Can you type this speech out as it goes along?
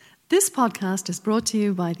This podcast is brought to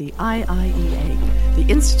you by the IIEA, the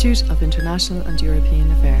Institute of International and European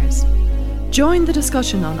Affairs. Join the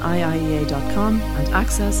discussion on IIEA.com and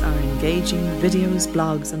access our engaging videos,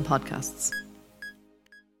 blogs and podcasts.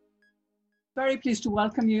 Very pleased to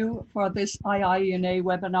welcome you for this IIEA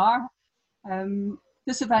webinar.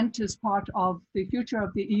 This event is part of the Future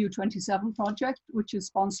of the EU27 project, which is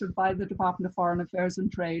sponsored by the Department of Foreign Affairs and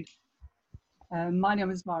Trade. My name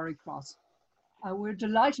is Mari Cross. We're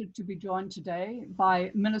delighted to be joined today by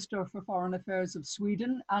Minister for Foreign Affairs of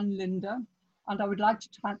Sweden, Ann Linde, and I would like to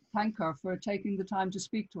thank her for taking the time to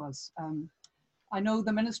speak to us. I know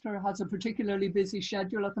the Minister has a particularly busy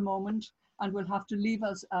schedule at the moment and will have to leave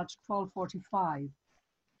us at 12:45,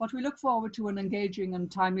 but we look forward to an engaging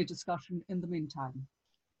and timely discussion in the meantime.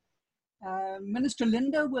 Minister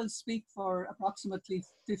Linde will speak for approximately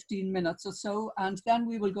 15 minutes or so, and then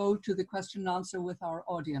we will go to the question and answer with our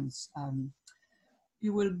audience.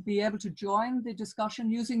 You will be able to join the discussion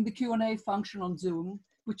using the Q&A function on Zoom,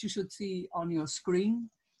 which you should see on your screen.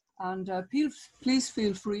 And please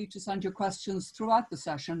feel free to send your questions throughout the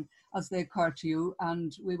session as they occur to you,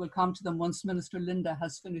 and we will come to them once Minister Linde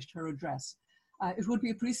has finished her address. It would be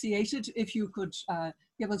appreciated if you could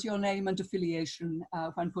give us your name and affiliation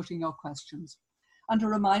when putting your questions. And a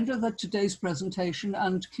reminder that today's presentation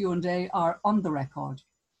and Q&A are on the record.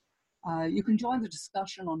 You can join the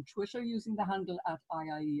discussion on Twitter using the handle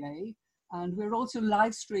 @IIEA, and we're also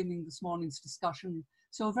live streaming this morning's discussion,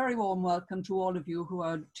 so a very warm welcome to all of you who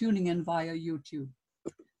are tuning in via YouTube.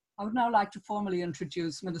 I would now like to formally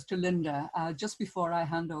introduce Minister Linde just before I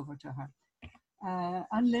hand over to her.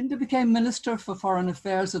 Ann Linde became Minister for Foreign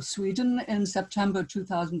Affairs of Sweden in September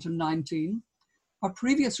 2019. Her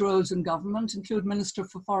previous roles in government include Minister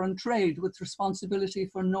for Foreign Trade with responsibility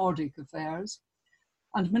for Nordic affairs,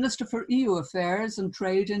 and Minister for EU Affairs and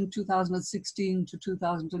Trade in 2016 to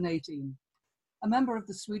 2018. A member of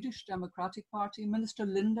the Swedish Democratic Party, Minister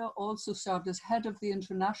Linde also served as head of the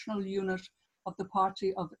international unit of the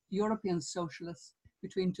Party of European Socialists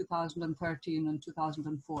between 2013 and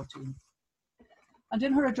 2014. And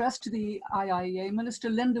in her address to the IIEA, Minister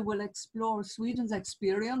Linde will explore Sweden's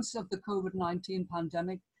experience of the COVID-19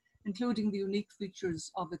 pandemic, including the unique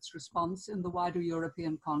features of its response in the wider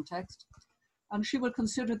European context. And she will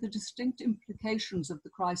consider the distinct implications of the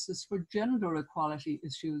crisis for gender equality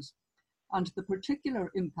issues and the particular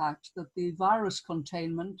impact that the virus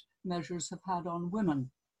containment measures have had on women.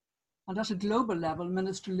 And at a global level,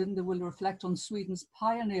 Minister Linde will reflect on Sweden's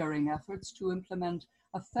pioneering efforts to implement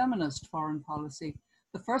a feminist foreign policy,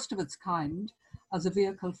 the first of its kind, as a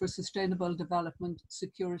vehicle for sustainable development,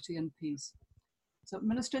 security and peace. So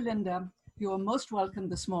Minister Linde, you are most welcome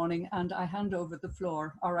this morning, and I hand over the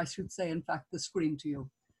floor, or I should say, in fact, the screen to you,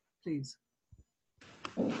 please.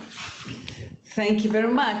 Thank you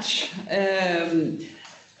very much.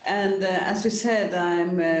 As we said,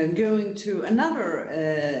 I'm going to another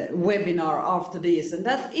webinar after this, and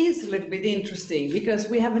that is a little bit interesting because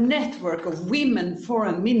we have a network of women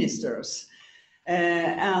foreign ministers.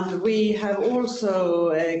 And we have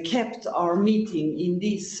also kept our meeting in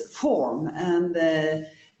this form, and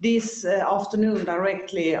this afternoon,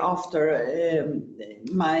 directly after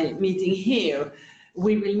my meeting here,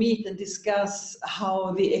 we will meet and discuss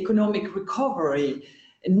how the economic recovery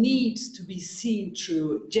needs to be seen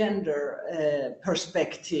through gender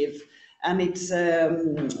perspective. And it's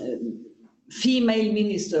female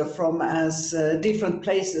minister from as different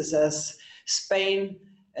places as Spain,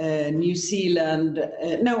 New Zealand,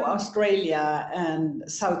 Australia and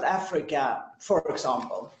South Africa, for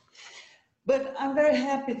example. But I'm very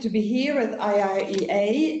happy to be here at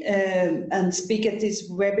IIEA and speak at this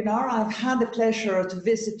webinar. I've had the pleasure to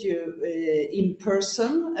visit you in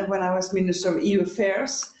person when I was Minister of EU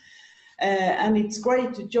Affairs. And it's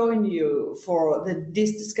great to join you for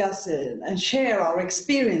this discussion and share our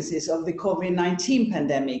experiences of the COVID-19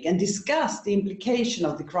 pandemic and discuss the implication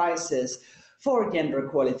of the crisis for gender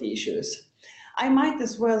equality issues. I might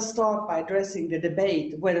as well start by addressing the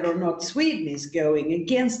debate whether or not Sweden is going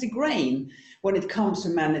against the grain when it comes to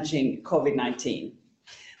managing COVID-19.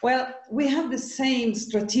 Well, we have the same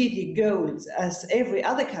strategic goals as every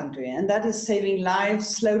other country, and that is saving lives,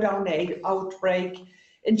 slow down the outbreak,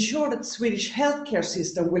 ensure that the Swedish healthcare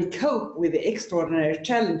system will cope with the extraordinary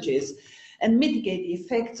challenges and mitigate the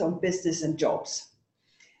effects on business and jobs.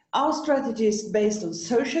 Our strategy is based on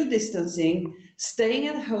social distancing, staying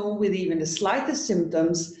at home with even the slightest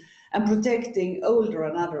symptoms, and protecting older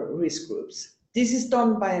and other risk groups. This is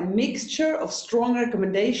done by a mixture of strong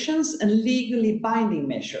recommendations and legally binding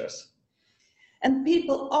measures. And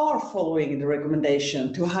people are following the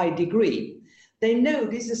recommendation to a high degree. They know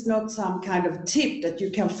this is not some kind of tip that you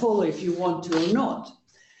can follow if you want to or not.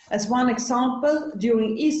 As one example,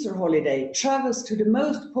 during Easter holiday, travels to the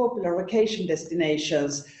most popular vacation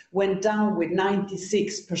destinations went down with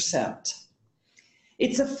 96%.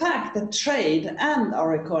 It's a fact that trade and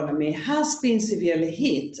our economy has been severely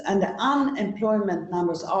hit and the unemployment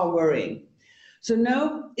numbers are worrying. So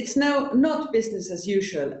no, it's not business as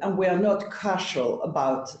usual, and we are not casual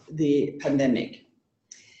about the pandemic.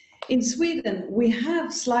 In Sweden, we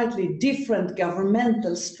have slightly different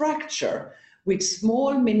governmental structure with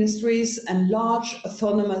small ministries and large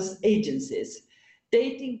autonomous agencies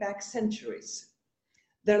dating back centuries.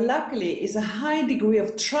 There luckily is a high degree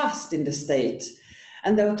of trust in the state,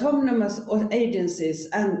 and the autonomous agencies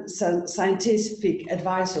and scientific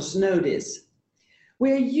advisors know this.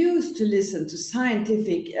 We are used to listen to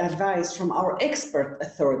scientific advice from our expert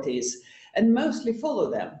authorities and mostly follow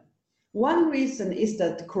them. One reason is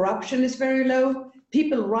that corruption is very low.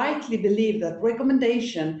 People rightly believe that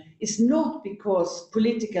recommendation is not because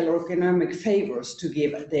political or economic favors to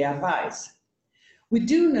give the advice. We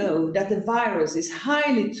do know that the virus is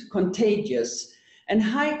highly contagious and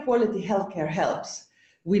high quality healthcare helps.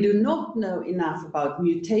 We do not know enough about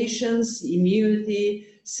mutations, immunity,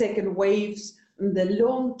 second waves, and the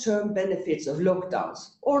long-term benefits of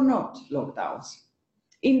lockdowns or not lockdowns.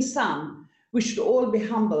 In sum, we should all be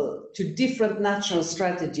humble to different national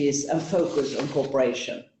strategies and focus on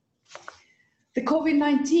cooperation. The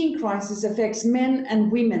COVID-19 crisis affects men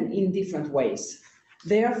and women in different ways.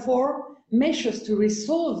 Therefore, measures to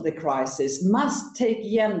resolve the crisis must take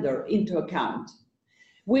gender into account.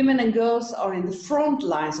 Women and girls are in the front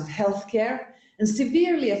lines of healthcare and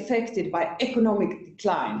severely affected by economic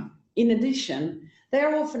decline. In addition, they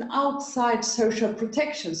are often outside social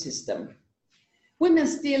protection system. Women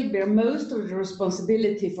still bear most of the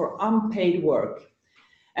responsibility for unpaid work.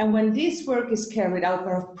 And when this work is carried out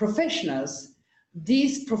by professionals,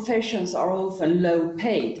 these professions are often low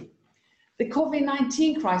paid. The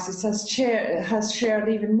COVID-19 crisis has shared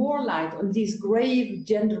even more light on these grave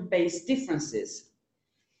gender-based differences.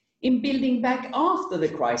 In building back after the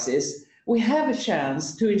crisis, we have a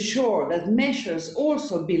chance to ensure that measures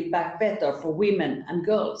also build back better for women and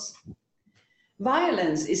girls.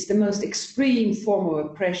 Violence is the most extreme form of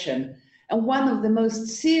oppression and one of the most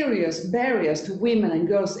serious barriers to women and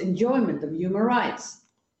girls' enjoyment of human rights.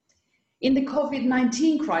 In the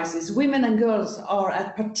COVID-19 crisis, women and girls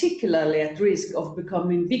are particularly at risk of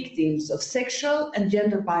becoming victims of sexual and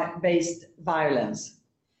gender-based violence.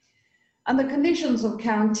 Under conditions of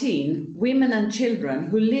quarantine, women and children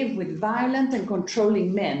who live with violent and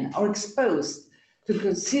controlling men are exposed to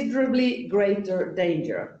considerably greater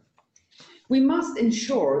danger. We must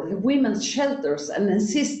ensure that women's shelters and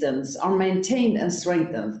assistance are maintained and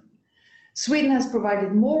strengthened. Sweden has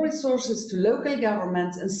provided more resources to local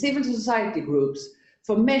governments and civil society groups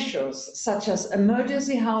for measures such as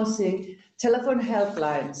emergency housing, telephone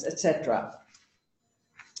helplines, etc.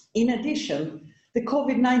 In addition, the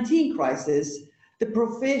COVID-19 crisis, the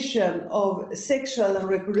provision of sexual and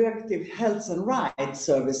reproductive health and rights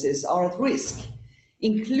services are at risk,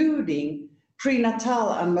 including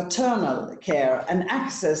prenatal and maternal care and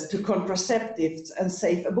access to contraceptives and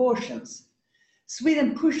safe abortions.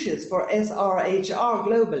 Sweden pushes for SRHR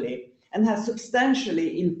globally and has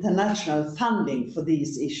substantially international funding for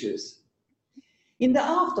these issues. In the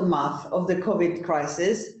aftermath of the COVID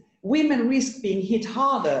crisis, women risk being hit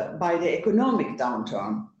harder by the economic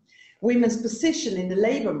downturn. Women's position in the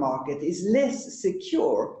labour market is less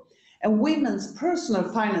secure, and women's personal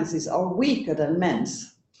finances are weaker than men's.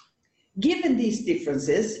 Given these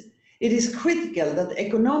differences, it is critical that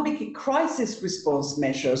economic crisis response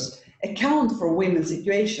measures account for women's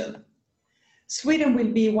situation. Sweden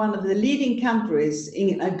will be one of the leading countries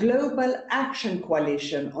in a global action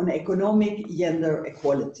coalition on economic gender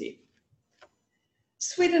equality.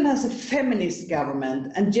 Sweden has a feminist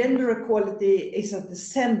government, and gender equality is at the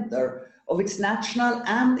center of its national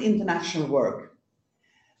and international work.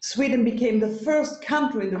 Sweden became the first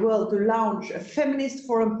country in the world to launch a feminist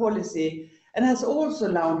foreign policy and has also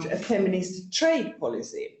launched a feminist trade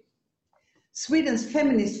policy. Sweden's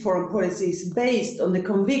feminist foreign policy is based on the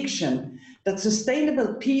conviction that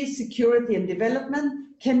sustainable peace, security and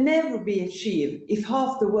development can never be achieved if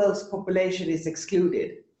half the world's population is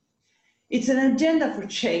excluded. It's an agenda for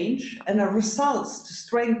change and a result to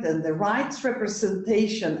strengthen the rights,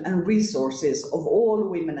 representation and resources of all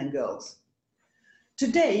women and girls.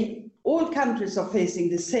 Today, all countries are facing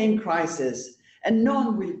the same crisis, and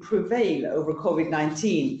none will prevail over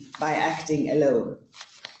COVID-19 by acting alone.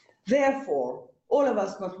 Therefore, all of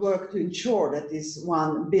us must work to ensure that this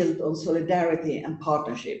one built on solidarity and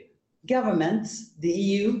partnership. Governments, the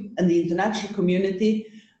EU and the international community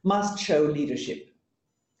must show leadership.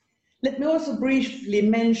 Let me also briefly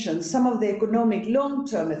mention some of the economic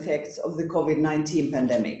long-term effects of the COVID-19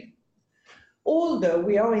 pandemic. Although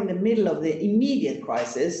we are in the middle of the immediate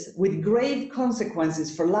crisis with grave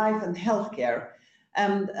consequences for life and healthcare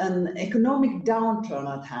and an economic downturn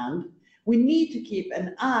at hand, we need to keep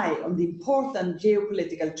an eye on the important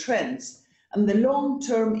geopolitical trends and the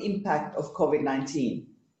long-term impact of COVID-19.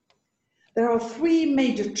 There are three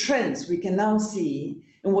major trends we can now see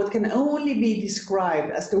in what can only be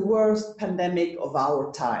described as the worst pandemic of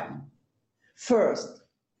our time. First,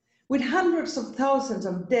 with hundreds of thousands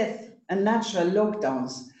of deaths and natural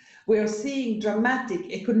lockdowns, we are seeing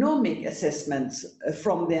dramatic economic assessments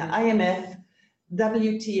from the IMF,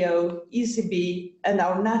 WTO, ECB, and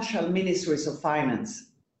our national ministries of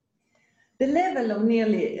finance. The level of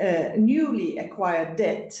newly acquired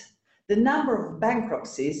debt, the number of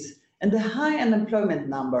bankruptcies, and the high unemployment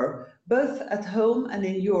number, both at home and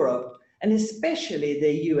in Europe, and especially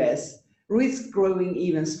the US, risk growing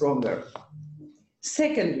even stronger.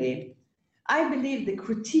 Secondly, I believe the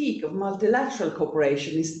critique of multilateral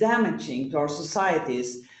cooperation is damaging to our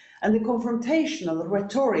societies, and the confrontational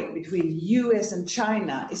rhetoric between the US and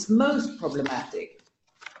China is most problematic.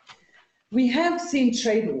 We have seen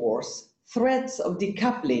trade wars, threats of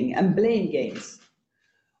decoupling and blame games.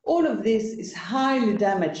 All of this is highly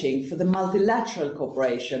damaging for the multilateral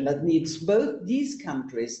cooperation that needs both these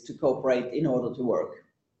countries to cooperate in order to work.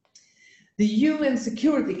 The UN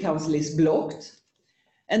Security Council is blocked,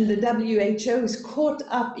 and the WHO is caught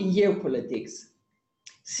up in geopolitics.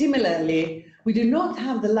 Similarly, we do not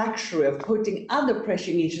have the luxury of putting other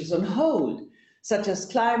pressing issues on hold, such as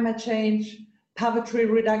climate change, poverty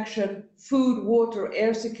reduction, food, water,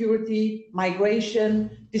 air security, migration,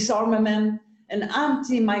 disarmament, and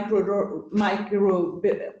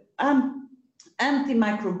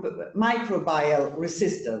antimicrobial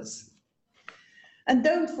resistance. And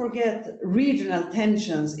don't forget regional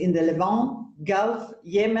tensions in the Levant, Gulf,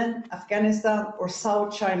 Yemen, Afghanistan, or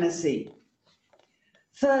South China Sea.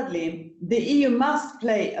 Thirdly, the EU must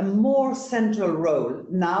play a more central role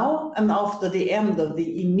now and after the end of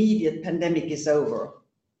the immediate pandemic is over.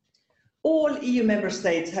 All EU member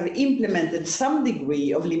states have implemented some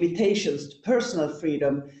degree of limitations to personal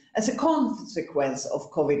freedom as a consequence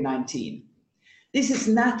of COVID-19. This is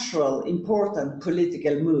a natural, important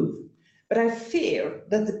political move, but I fear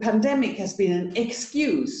that the pandemic has been an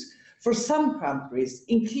excuse for some countries,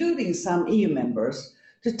 including some EU members,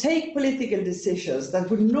 to take political decisions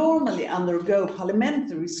that would normally undergo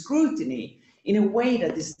parliamentary scrutiny in a way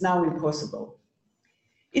that is now impossible.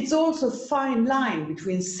 It's also a fine line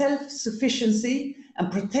between self-sufficiency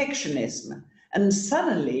and protectionism, and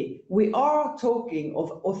suddenly we are talking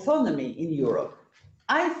of autonomy in Europe.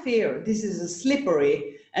 I fear this is a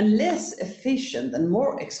slippery and less efficient and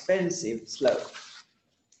more expensive slope.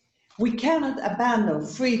 We cannot abandon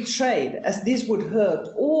free trade, as this would hurt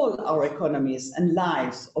all our economies and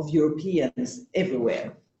lives of Europeans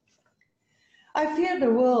everywhere. I fear the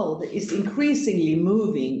world is increasingly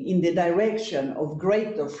moving in the direction of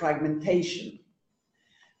greater fragmentation,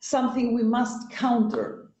 something we must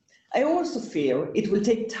counter. I also fear it will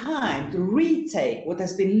take time to retake what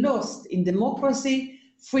has been lost in democracy,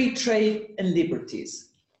 free trade and liberties.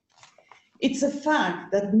 It's a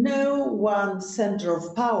fact that no one center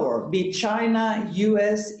of power, be it China,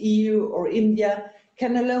 US, EU or India,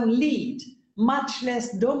 can alone lead, much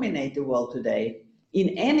less dominate the world today in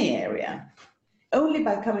any area. Only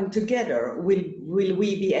by coming together will we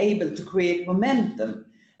be able to create momentum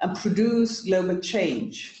and produce global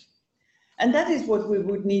change. And that is what we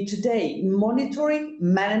would need today in monitoring,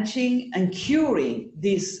 managing and curing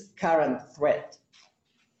this current threat.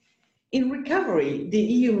 In recovery, the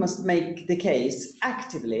EU must make the case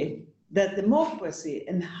actively that democracy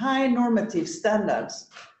and high normative standards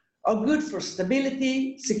are good for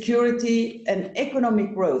stability, security and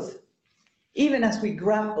economic growth, even as we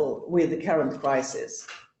grapple with the current crisis.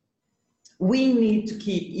 We need to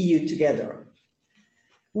keep EU together.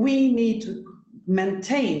 We need to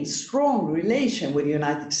maintain strong relations with the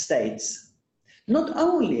United States, not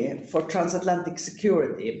only for transatlantic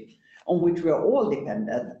security, on which we are all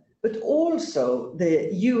dependent, but also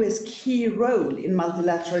the US key role in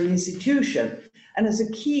multilateral institutions and as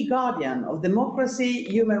a key guardian of democracy,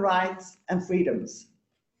 human rights and freedoms.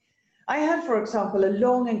 I had, for example, a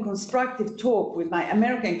long and constructive talk with my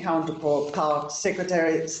American counterpart,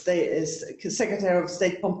 Secretary of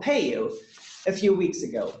State Pompeo, a few weeks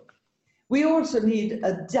ago. We also need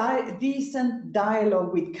a decent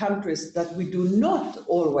dialogue with countries that we do not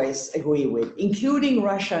always agree with, including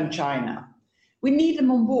Russia and China. We need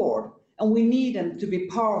them on board, and we need them to be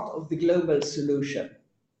part of the global solution.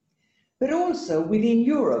 But also within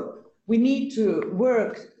Europe, we need to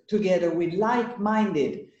work together with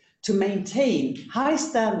like-minded to maintain high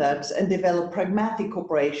standards and develop pragmatic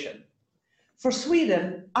cooperation. For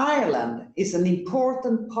Sweden, Ireland is an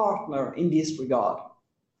important partner in this regard.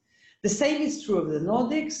 The same is true of the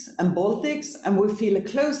Nordics and Baltics, and we feel a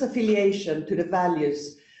close affiliation to the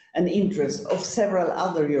values and interests of several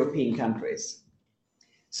other European countries.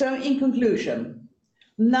 So in conclusion,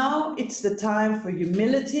 now it's the time for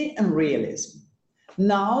humility and realism.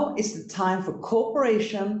 Now is the time for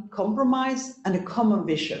cooperation, compromise, and a common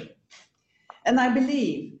vision. And I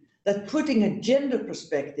believe that putting a gender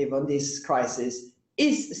perspective on this crisis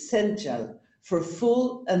is essential for a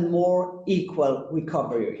full and more equal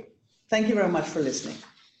recovery. Thank you very much for listening.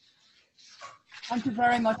 Thank you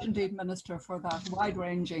very much indeed, Minister, for that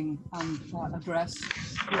wide-ranging address.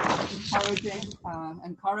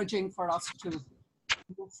 Encouraging for us to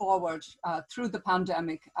move forward through the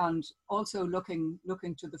pandemic and also looking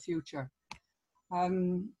to the future.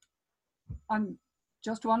 I'm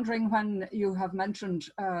just wondering, when you have mentioned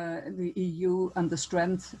the EU and the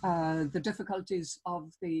strength, the difficulties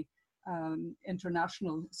of the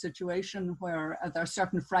international situation where there are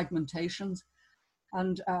certain fragmentations,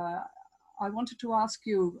 and I wanted to ask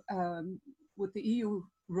you, with the EU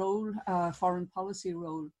role, foreign policy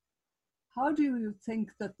role, how do you think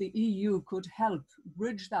that the EU could help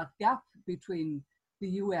bridge that gap between the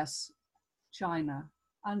US, China,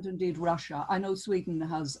 and indeed Russia? I know Sweden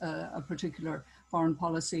has a particular foreign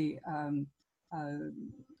policy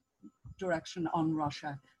direction on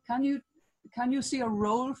Russia. Can you see a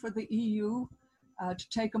role for the EU to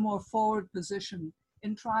take a more forward position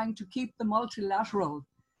in trying to keep the multilateral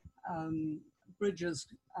bridges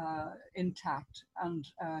intact and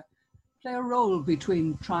play a role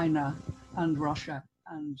between China and Russia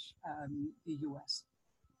and the US?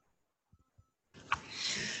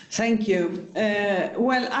 Thank you.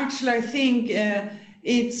 Well, actually, I think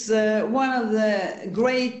it's one of the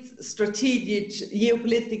great strategic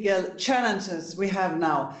geopolitical challenges we have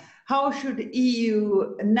now. How should the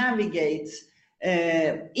EU navigate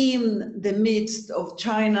in the midst of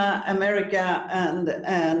China, America,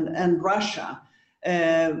 and Russia?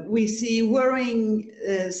 We see worrying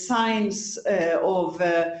signs of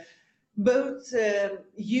both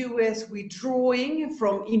US withdrawing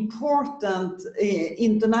from important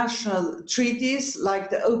international treaties like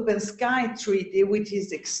the Open Sky Treaty, which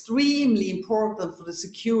is extremely important for the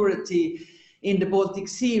security in the Baltic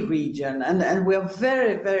Sea region. And we are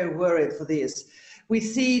very, very worried for this. We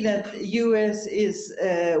see that US is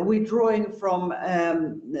withdrawing from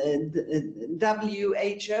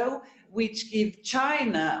WHO, which gives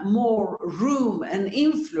China more room and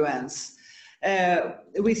influence.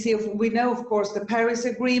 We know, of course, the Paris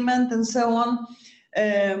Agreement and so on.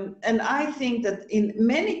 And I think that in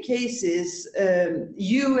many cases,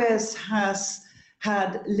 US has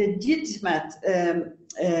had legitimate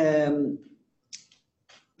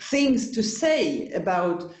things to say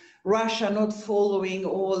about Russia not following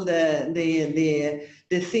all the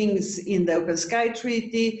things in the Open Sky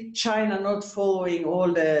Treaty, China not following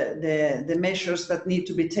all the measures that need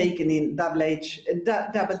to be taken in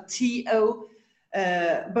WTO,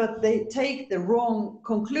 but they take the wrong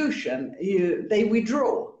conclusion. They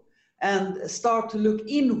withdraw and start to look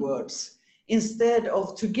inwards instead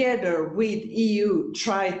of together with EU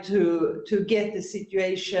try to get the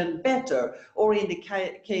situation better, or in the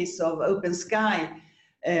case of Open Sky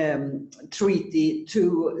Treaty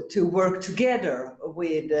to work together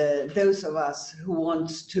with those of us who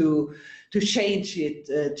want to change it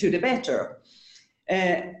to the better.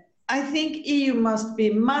 I think EU must be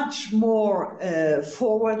much more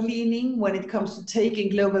forward-leaning when it comes to taking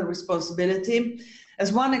global responsibility.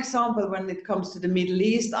 As one example, when it comes to the Middle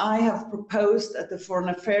East, I have proposed at the Foreign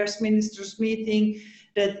Affairs Ministers meeting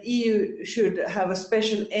that EU should have a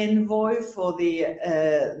special envoy for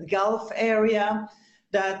the Gulf area,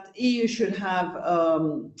 that EU should have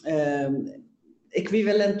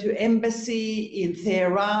equivalent to embassy in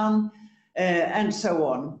Tehran, and so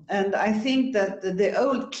on. And I think that the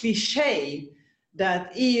old cliche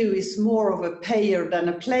that EU is more of a payer than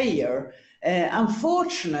a player,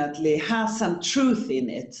 unfortunately has some truth in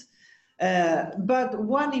it. But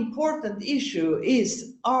one important issue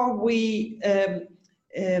is, are we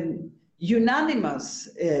unanimous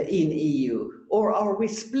in EU, or are we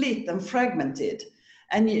split and fragmented?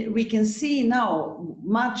 And we can see now,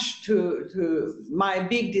 much to my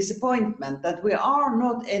big disappointment, that we are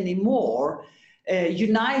not anymore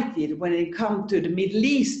united when it comes to the Middle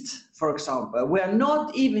East, for example. We are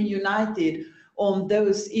not even united on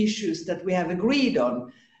those issues that we have agreed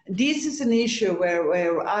on. This is an issue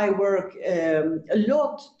where I work a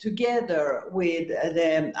lot together with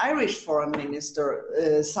the Irish Foreign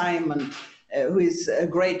Minister, Simon, who is a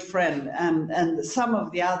great friend, and some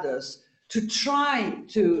of the others, to try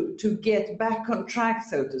to get back on track,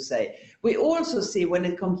 so to say. We also see when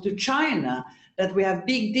it comes to China that we have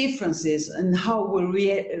big differences in how we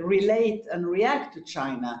relate and react to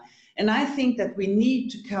China. And I think that we need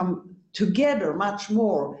to come together much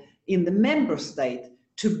more in the member state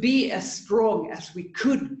to be as strong as we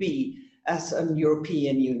could be as a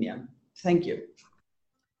European Union. Thank you.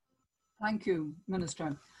 Thank you,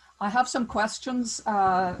 Minister. I have some questions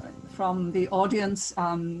from the audience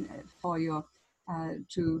for you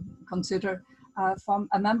to consider. From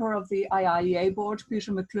a member of the IIEA board,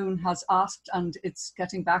 Peter McClune, has asked, and it's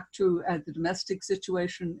getting back to the domestic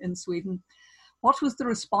situation in Sweden. What was the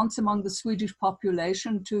response among the Swedish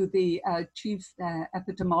population to the chief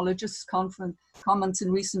epidemiologist's comments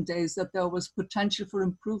in recent days that there was potential for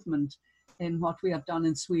improvement in what we have done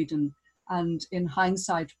in Sweden? And in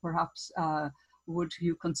hindsight, perhaps, would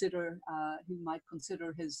you consider, you might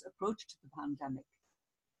consider his approach to the pandemic?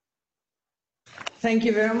 Thank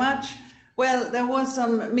you very much. Well, there was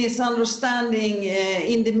some misunderstanding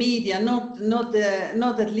in the media, not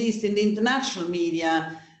at least in the international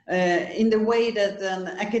media, in the way that an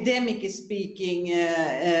academic is speaking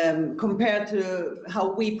compared to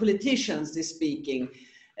how we politicians are speaking.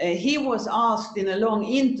 He was asked in a long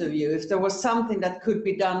interview if there was something that could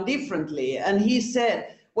be done differently, and he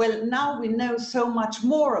said, well, now we know so much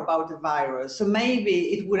more about the virus, so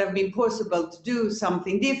maybe it would have been possible to do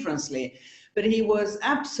something differently. But he was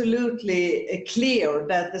absolutely clear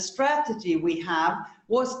that the strategy we have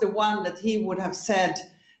was the one that he would have said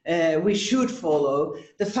we should follow.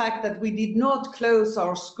 The fact that we did not close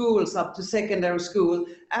our schools up to secondary school,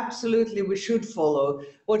 absolutely we should follow.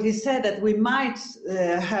 What he said that we might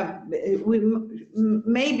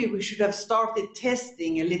maybe we should have started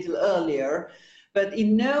testing a little earlier, but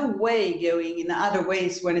in no way going in other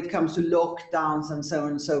ways when it comes to lockdowns and so on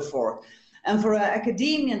and so forth. And for an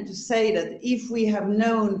academician to say that if we have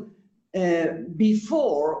known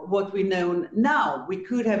before what we know now, we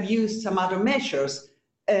could have used some other measures,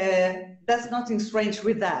 that's nothing strange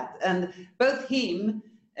with that. And both him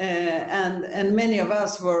and many of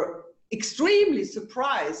us were extremely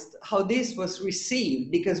surprised how this was received,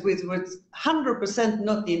 because it was 100%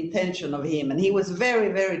 not the intention of him, and he was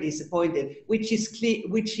very, very disappointed, which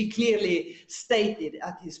he clearly stated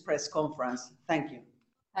at his press conference. Thank you.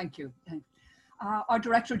 Thank you. Our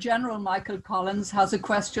Director General, Michael Collins, has a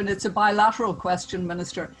question. It's a bilateral question,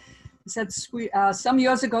 Minister. He said, some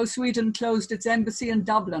years ago, Sweden closed its embassy in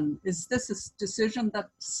Dublin. Is this a decision that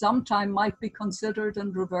sometime might be considered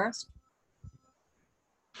and reversed?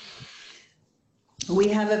 We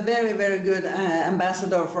have a very, very good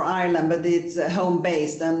ambassador for Ireland, but it's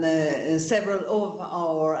home-based, and several of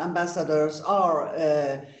our ambassadors are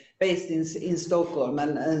based in Stockholm.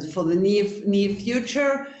 And for the near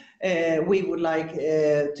future, we would like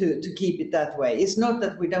to keep it that way. It's not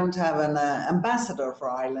that we don't have an ambassador for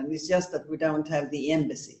Ireland, it's just that we don't have the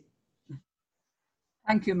embassy.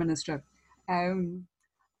 Thank you, Minister.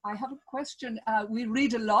 I have a question. We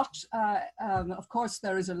read a lot, of course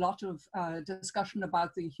there is a lot of discussion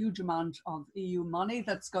about the huge amount of EU money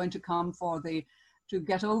that's going to come to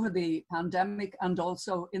get over the pandemic, and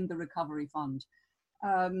also in the recovery fund.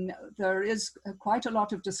 There is quite a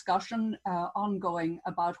lot of discussion ongoing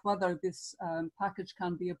about whether this package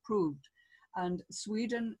can be approved. And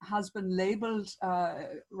Sweden has been labelled,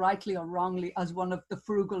 rightly or wrongly, as one of the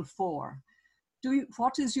frugal four.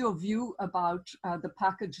 What is your view about the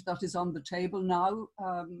package that is on the table now,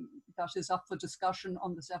 that is up for discussion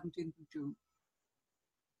on the 17th of June?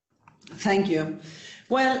 Thank you.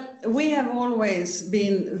 Well, we have always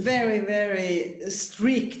been very, very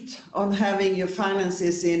strict on having your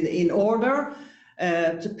finances in order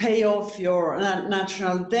to pay off your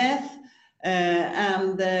national debt.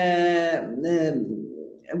 And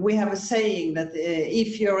we have a saying that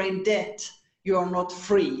if you're in debt, you're not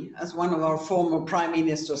free, as one of our former prime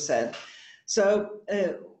ministers said. So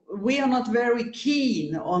we are not very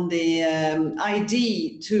keen on the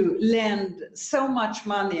idea to lend so much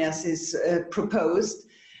money as is proposed,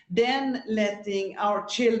 then letting our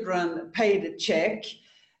children pay the check,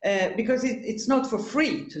 because it's not for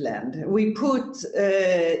free to lend. We put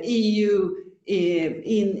EU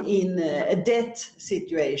in a debt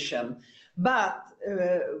situation, but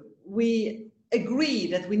we agree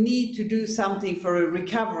that we need to do something for a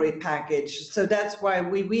recovery package. So that's why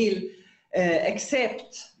we will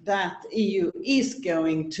accept that EU is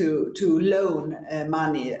going to loan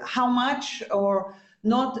money. How much or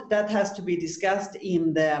not, that has to be discussed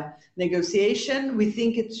in the negotiation. We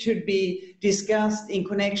think it should be discussed in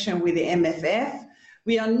connection with the MFF.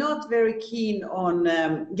 We are not very keen on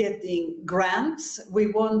getting grants. We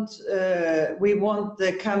want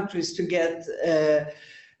the countries to get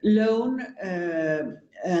loan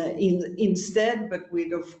instead, but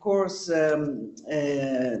with, of course, good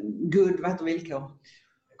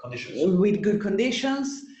conditions. With good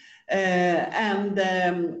conditions.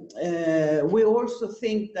 We also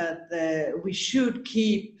think that we should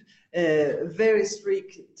keep a very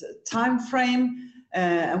strict time frame,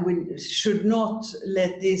 and we should not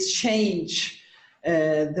let this change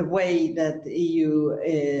the way that the EU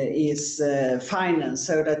is financed,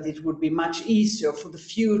 so that it would be much easier for the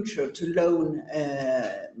future to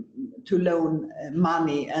loan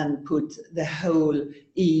money and put the whole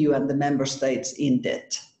EU and the member states in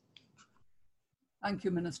debt. Thank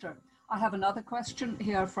you, Minister. I have another question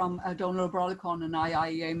here from Donald Brollicon, an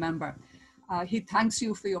IIEA member. He thanks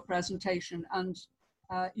you for your presentation, and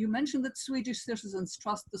you mentioned that Swedish citizens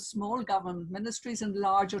trust the small government ministries and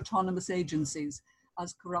large autonomous agencies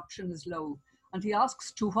as corruption is low. And he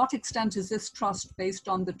asks, to what extent is this trust based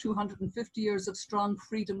on the 250 years of strong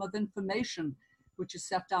freedom of information, which is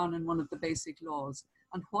set down in one of the basic laws?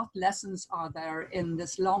 And what lessons are there in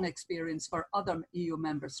this long experience for other EU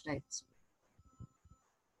member states?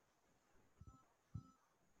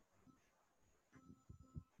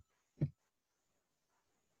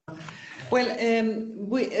 Well,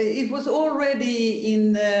 it was already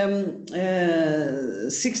in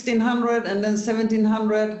 1600 and then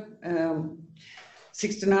 1700,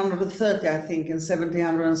 1630, I think, and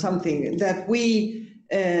 1700 and something, that we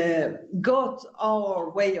got our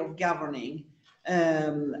way of governing.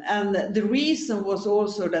 And the reason was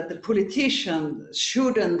also that the politicians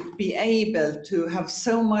shouldn't be able to have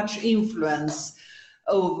so much influence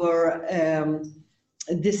over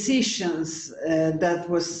decisions that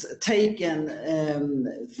was taken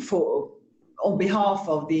on behalf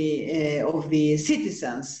of the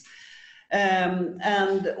citizens,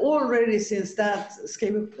 and already since that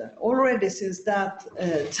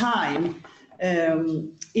time,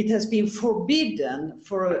 it has been forbidden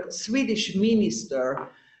for a Swedish minister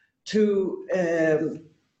to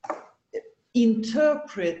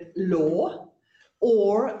interpret law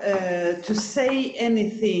or to say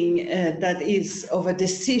anything that is of a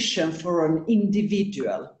decision for an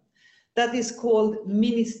individual. That is called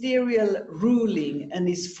ministerial ruling and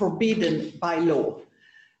is forbidden by law.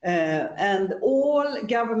 And all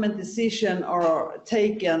government decisions are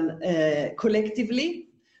taken collectively.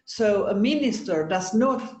 So a minister does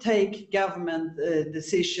not take government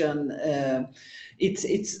decision.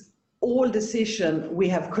 It's all decision we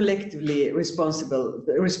have collectively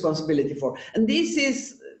responsibility for. And this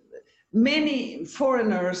is, many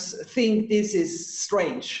foreigners think this is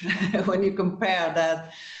strange when you compare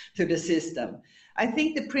that to the system. I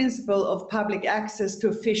think the principle of public access to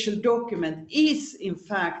official document is in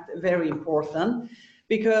fact very important,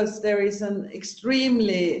 because there is an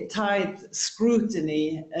extremely tight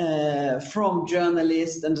scrutiny from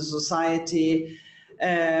journalists and the society.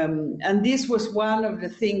 And this was one of the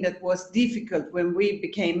things that was difficult when we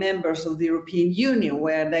became members of the European Union,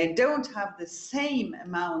 where they don't have the same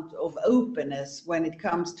amount of openness when it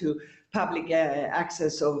comes to public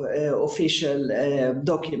access of official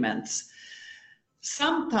documents.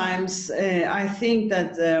 Sometimes I think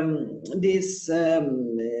that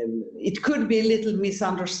it could be a little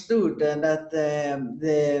misunderstood that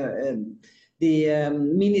the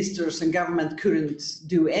ministers and government couldn't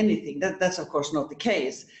do anything. That's of course not the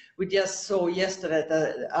case. We just saw yesterday at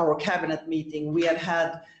our cabinet meeting, we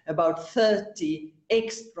had about 30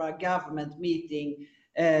 extra government meetings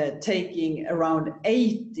taking around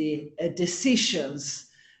 80 decisions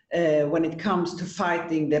when it comes to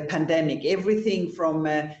fighting the pandemic. Everything from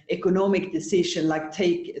economic decision like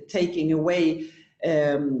taking away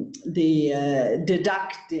the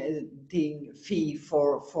deducting fee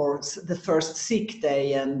for the first sick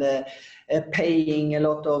day, and paying a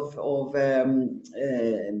lot of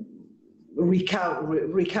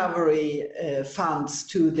recovery funds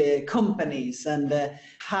to the companies, and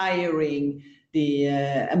hiring the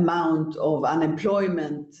amount of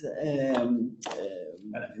unemployment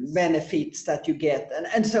benefits that you get,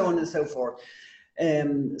 and so on and so forth.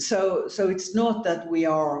 So it's not that we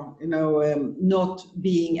are, not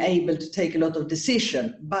being able to take a lot of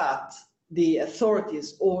decision, but the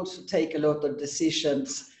authorities also take a lot of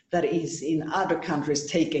decisions that is in other countries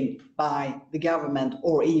taken by the government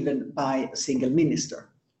or even by a single minister.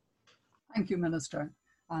 Thank you, Minister.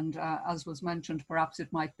 And as was mentioned, perhaps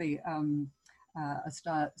it might be an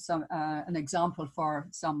example for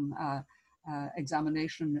some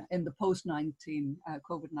examination in the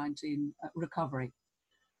post-COVID-19 recovery.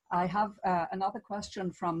 I have another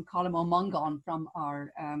question from Colm O'Mongan from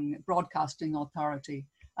our Broadcasting Authority,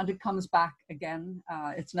 and it comes back again.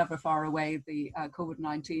 It's never far away, the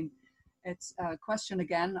COVID-19. It's a question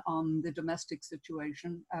again on the domestic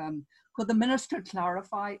situation. Could the Minister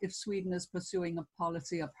clarify if Sweden is pursuing a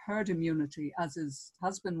policy of herd immunity, as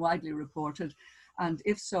has been widely reported? And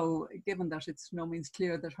if so, given that it's no means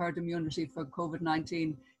clear that herd immunity for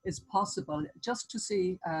COVID-19 is possible, just to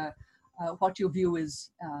see what your view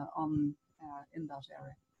is in that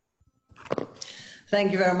area.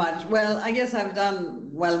 Thank you very much. Well, I guess I've done,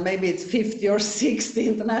 well, maybe it's 50 or 60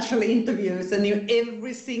 international interviews, and in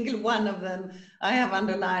every single one of them, I have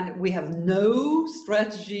underlined we have no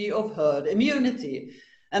strategy of herd immunity.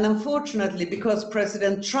 And unfortunately, because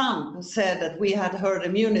President Trump said that we had herd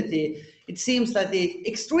immunity, it seems that it's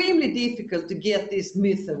extremely difficult to get this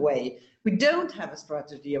myth away. We don't have a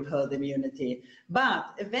strategy of herd immunity,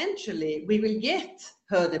 but eventually we will get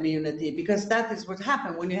herd immunity, because that is what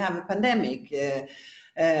happens when you have a pandemic.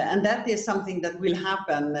 And that is something that will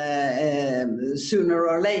happen sooner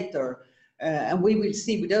or later. And we will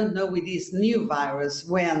see, we don't know with this new virus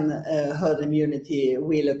when herd immunity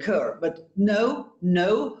will occur, but no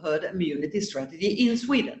herd immunity strategy in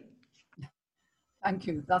Sweden. Thank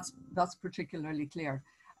you, that's particularly clear.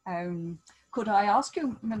 Could I ask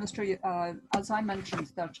you, Minister, as I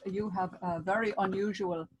mentioned, that you have a very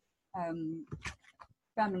unusual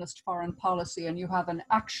feminist foreign policy, and you have an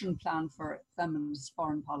action plan for feminist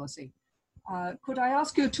foreign policy. Could I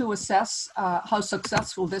ask you to assess how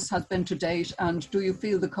successful this has been to date, and do you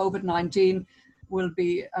feel the COVID-19 will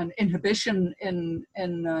be an inhibition in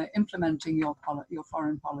implementing your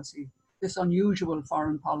foreign policy, this unusual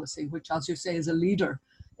foreign policy, which, as you say, is a leader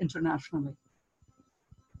internationally?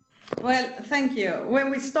 Well, thank you. When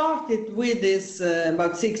we started with this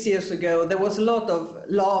about 6 years ago, there was a lot of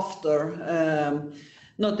laughter,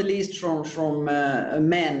 not the least from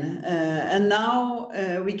men. And now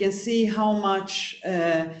we can see how much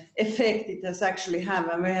effect it has actually had.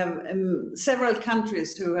 And we have several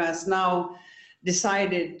countries who has now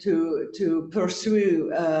decided to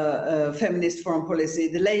pursue a feminist foreign policy.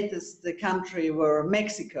 The latest country were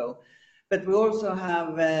Mexico. But we also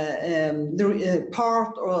have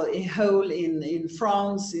part or a whole in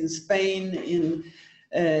France, in Spain, in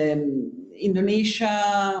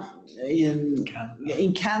Indonesia, in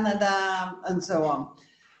Canada, and so on.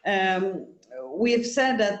 We've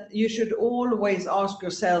said that you should always ask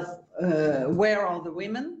yourself, where are the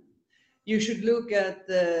women? You should look at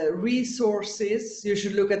the resources, you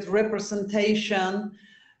should look at representation,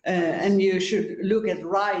 and you should look at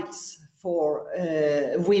rights for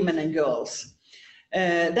women and girls.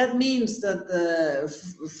 That means that,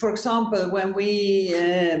 for example, when we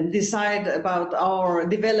decide about our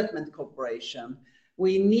development cooperation,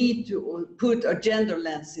 we need to put our gender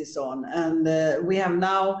lenses on. And we have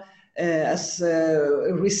now, as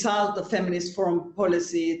a result of feminist foreign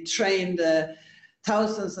policy, trained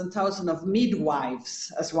thousands and thousands of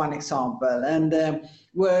midwives, as one example, and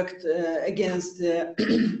worked against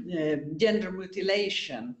gender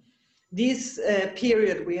mutilation. This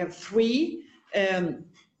period, we have 3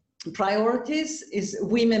 priorities: is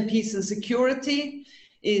women, peace and security,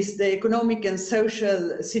 is the economic and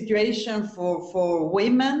social situation for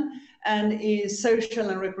women, and is social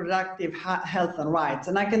and reproductive health and rights.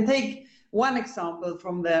 And I can take one example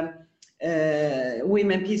from the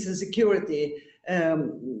women, peace and security,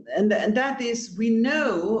 and that is, we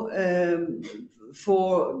know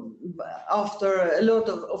after a lot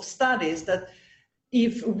of studies that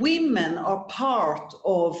if women are part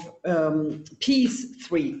of peace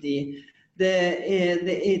treaty,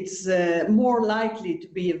 it's more likely to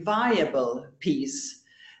be a viable peace.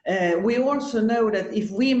 We also know that if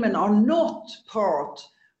women are not part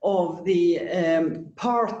of the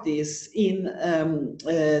parties in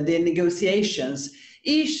the negotiations,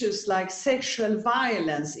 issues like sexual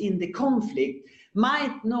violence in the conflict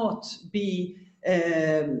might not be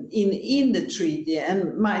in the treaty,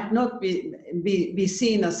 and might not be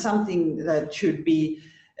seen as something that should be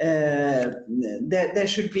there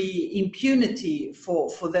should be impunity for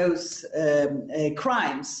those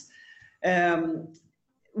crimes.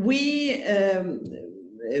 We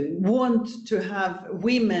want to have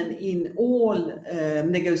women in all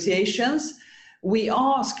negotiations. We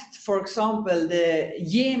asked, for example, the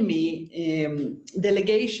YEMI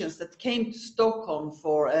delegations that came to Stockholm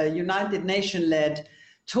for United Nations-led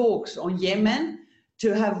talks on Yemen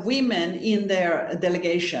to have women in their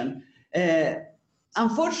delegation.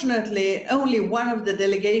 unfortunately, only one of the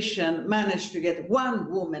delegation managed to get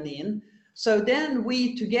one woman in. So then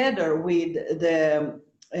we, together with the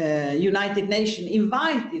United Nations,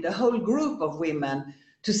 invited a whole group of women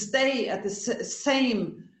to stay at the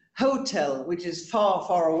same hotel, which is far,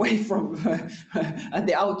 far away from at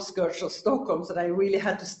the outskirts of Stockholm, so I really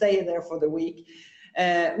had to stay there for the week.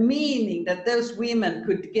 Meaning that those women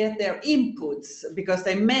could get their inputs because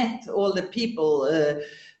they met all the people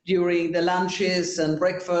during the lunches and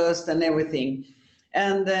breakfast and everything.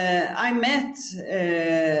 And I met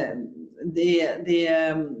the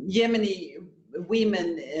Yemeni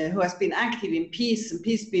women who has been active in peace and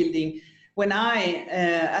peace building when I,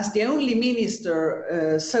 as the only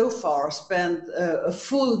minister so far, spent a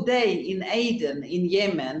full day in Aden in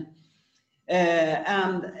Yemen.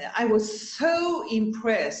 And I was so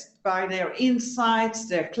impressed by their insights,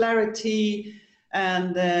 their clarity,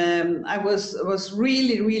 and I was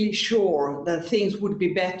really, really sure that things would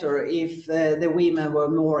be better if the women were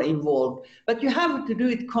more involved. But you have to do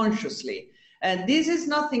it consciously. And this is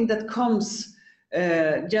nothing that comes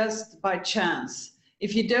just by chance.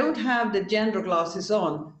 If you don't have the gender glasses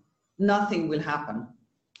on, nothing will happen.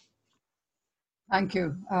 Thank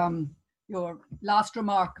you. Your last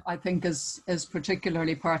remark, I think, is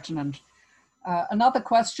particularly pertinent. Another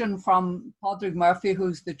question from Padraig Murphy,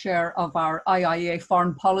 who's the chair of our IIEA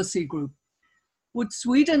Foreign Policy Group. Would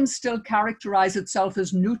Sweden still characterize itself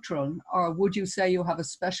as neutral, or would you say you have a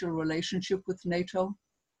special relationship with NATO?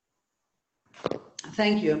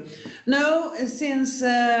 Thank you. No, since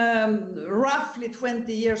roughly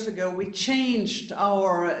 20 years ago, we changed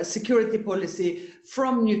our security policy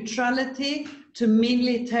from neutrality to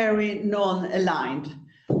military non-aligned.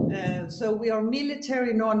 So we are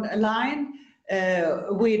military non-aligned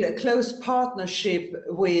with a close partnership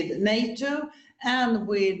with NATO and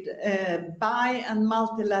with bi- and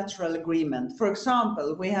multilateral agreement. For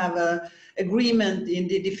example, we have an agreement in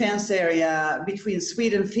the defense area between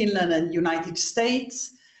Sweden, Finland, and United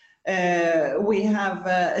States. We have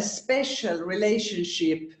a special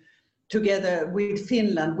relationship together with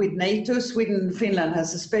Finland, with NATO. Sweden and Finland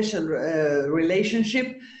has a special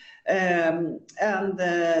relationship.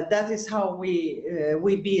 That is how we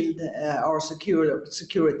build our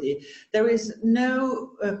security. There is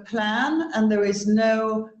no plan and there is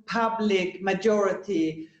no public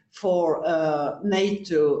majority for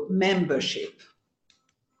NATO membership.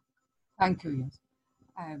 Thank you. Yes.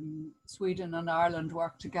 Sweden and Ireland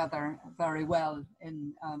work together very well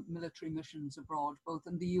in military missions abroad, both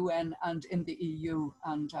in the UN and in the EU,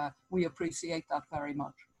 and we appreciate that very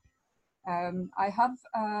much. I have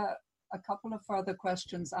a couple of further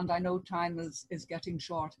questions, and I know time is getting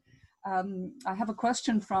short. I have a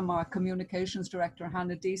question from our communications director,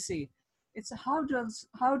 Hannah Deasy. It's how do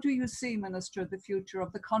you see, Minister, the future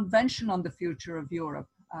of the Convention on the Future of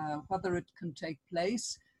Europe, whether it can take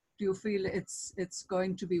place? Do you feel it's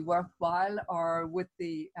going to be worthwhile, or with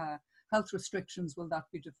the health restrictions, will that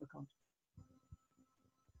be difficult?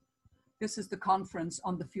 This is the conference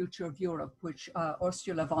on the future of Europe, which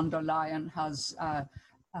Ursula von der Leyen has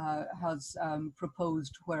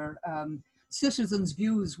proposed, where citizens'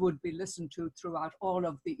 views would be listened to throughout all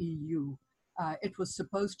of the EU. It was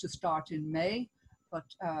supposed to start in May, but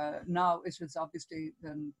now it has obviously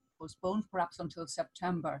been postponed, perhaps until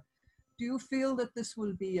September. Do you feel that this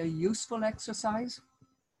will be a useful exercise?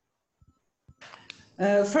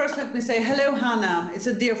 First, let me say hello, Hannah. It's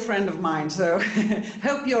a dear friend of mine, so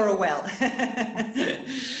hope you're well.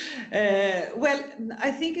 Well,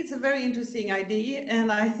 I think it's a very interesting idea,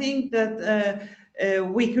 and I think that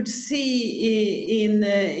we could see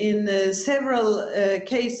in several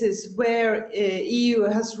cases where EU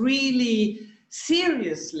has really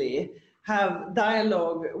seriously have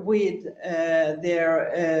dialogue with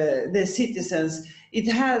their citizens. It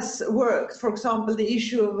has worked. For example, the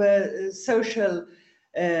issue of social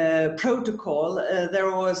protocol,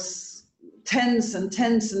 there was tens and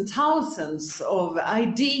tens and thousands of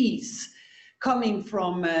IDs coming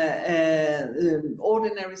from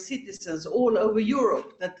ordinary citizens all over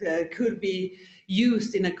Europe that could be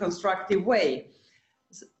used in a constructive way.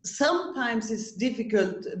 Sometimes it's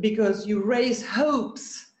difficult because you raise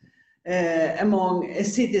hopes among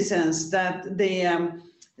citizens that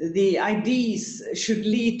the IDs should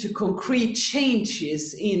lead to concrete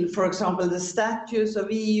changes in, for example, the statutes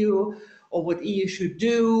of EU or what EU should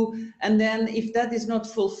do. And then if that is not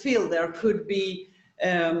fulfilled, there could be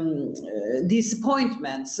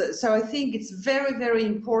disappointments. So I think it's very, very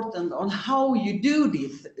important on how you do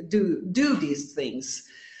these things,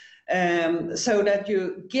 so that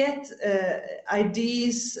you get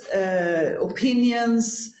ideas,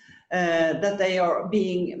 opinions, that they are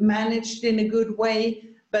being managed in a good way,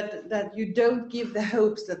 but that you don't give the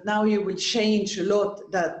hopes that now you will change a lot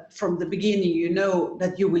that from the beginning you know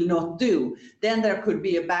that you will not do. Then there could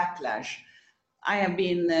be a backlash. I have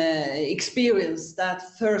been experienced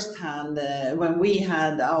that firsthand when we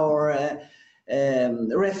had our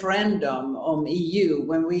referendum on EU,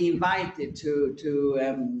 when we invited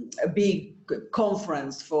to a big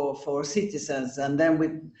conference for citizens, and then we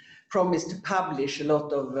promised to publish a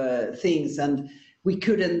lot of things, and we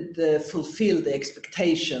couldn't fulfill the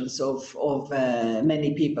expectations of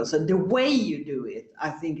many people. So the way you do it, I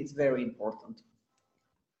think it's very important.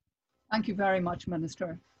 Thank you very much,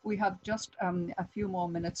 Minister. We have just a few more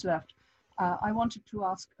minutes left. I wanted to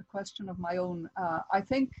ask a question of my own. I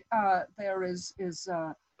think there is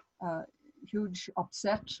huge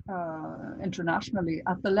upset internationally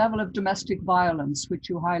at the level of domestic violence, which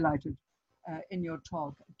you highlighted in your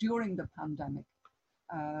talk during the pandemic.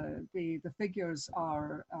 The figures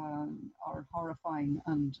are horrifying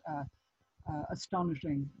and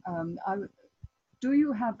astonishing. Do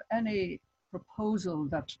you have any proposal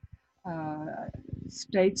that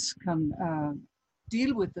states can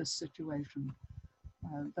deal with this situation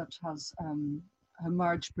that has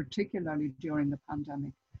emerged particularly during the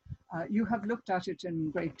pandemic? You have looked at it in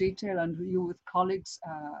great detail, and you with colleagues,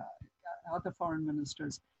 other foreign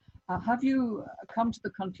ministers, have you come to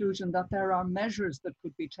the conclusion that there are measures that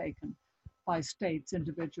could be taken by states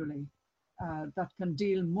individually that can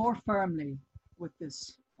deal more firmly with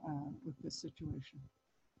this situation?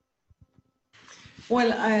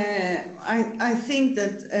 Well, I think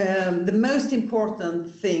that the most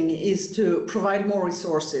important thing is to provide more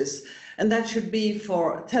resources, and that should be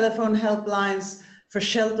for telephone helplines, for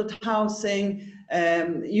sheltered housing.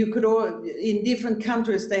 You could, in different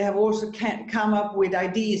countries, they have also come up with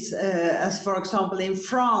ideas, as for example in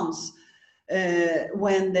France,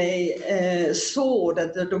 when they saw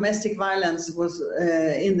that the domestic violence was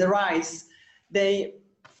in the rise, they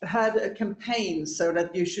had a campaign so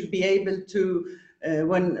that you should be able to,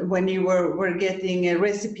 when you were getting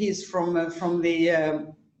recipes from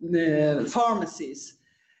the pharmacies,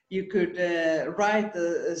 you could write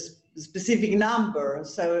a specific number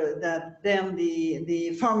so that then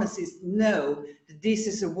the pharmacists know that this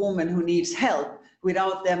is a woman who needs help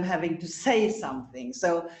without them having to say something.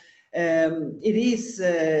 So it is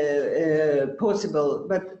possible,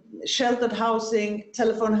 but sheltered housing,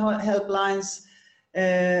 telephone helplines,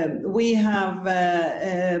 we have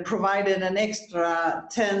provided an extra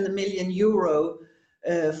 10 million euro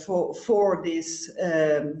for this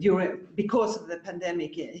because of the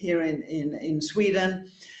pandemic here in Sweden,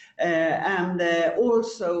 and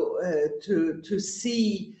also to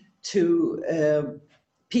see to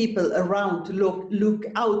people around to look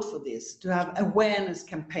out for this, to have awareness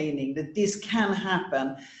campaigning that this can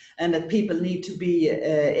happen, and that people need to be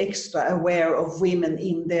extra aware of women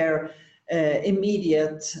in their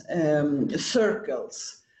immediate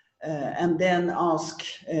circles, and then ask,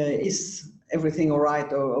 is everything all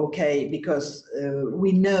right or okay? Because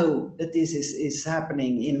we know that this is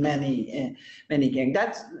happening in many gangs.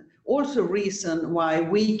 That's also reason why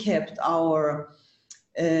we kept our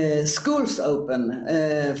schools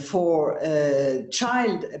open for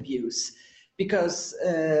child abuse, because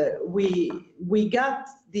we got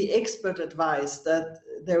the expert advice that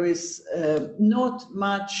there is not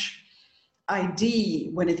much idea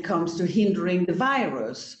when it comes to hindering the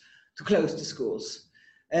virus to close the schools.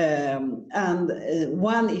 And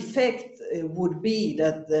one effect would be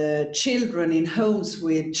that the children in homes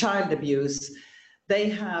with child abuse, they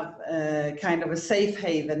have kind of a safe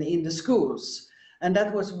haven in the schools. And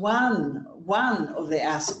that was one of the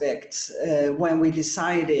aspects when we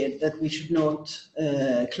decided that we should not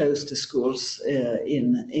close the schools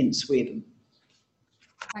in Sweden.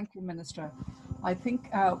 Thank you, Minister. I think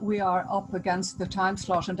we are up against the time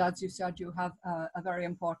slot, and as you said, you have a very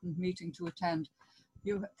important meeting to attend.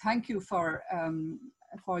 Thank you for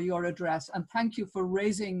your address, and thank you for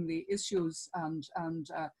raising the issues and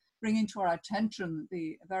bringing to our attention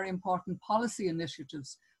the very important policy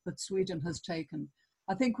initiatives that Sweden has taken.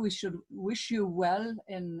 I think we should wish you well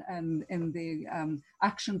in the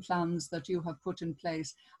action plans that you have put in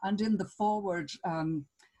place and in the forward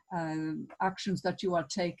actions that you are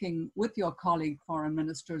taking with your colleague foreign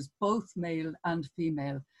ministers, both male and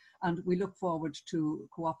female. And we look forward to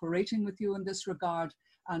cooperating with you in this regard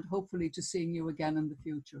and hopefully to seeing you again in the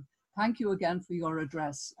future. Thank you again for your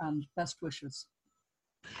address and best wishes.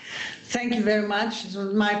 Thank you very much. It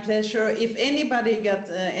was my pleasure. If anybody got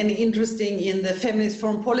any interesting in the feminist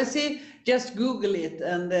foreign policy, just Google it,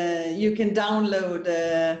 and you can download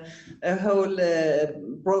a whole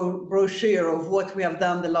brochure of what we have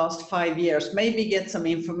done the last 5 years. Maybe get some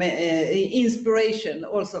inspiration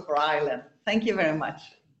also for Ireland. Thank you very much.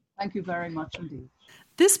 Thank you very much indeed.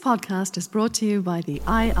 This podcast is brought to you by the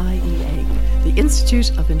IIEA, the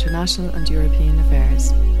Institute of International and European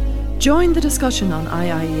Affairs. Join the discussion on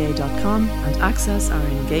IIEA.com and access our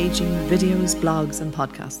engaging videos, blogs and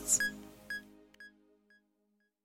podcasts.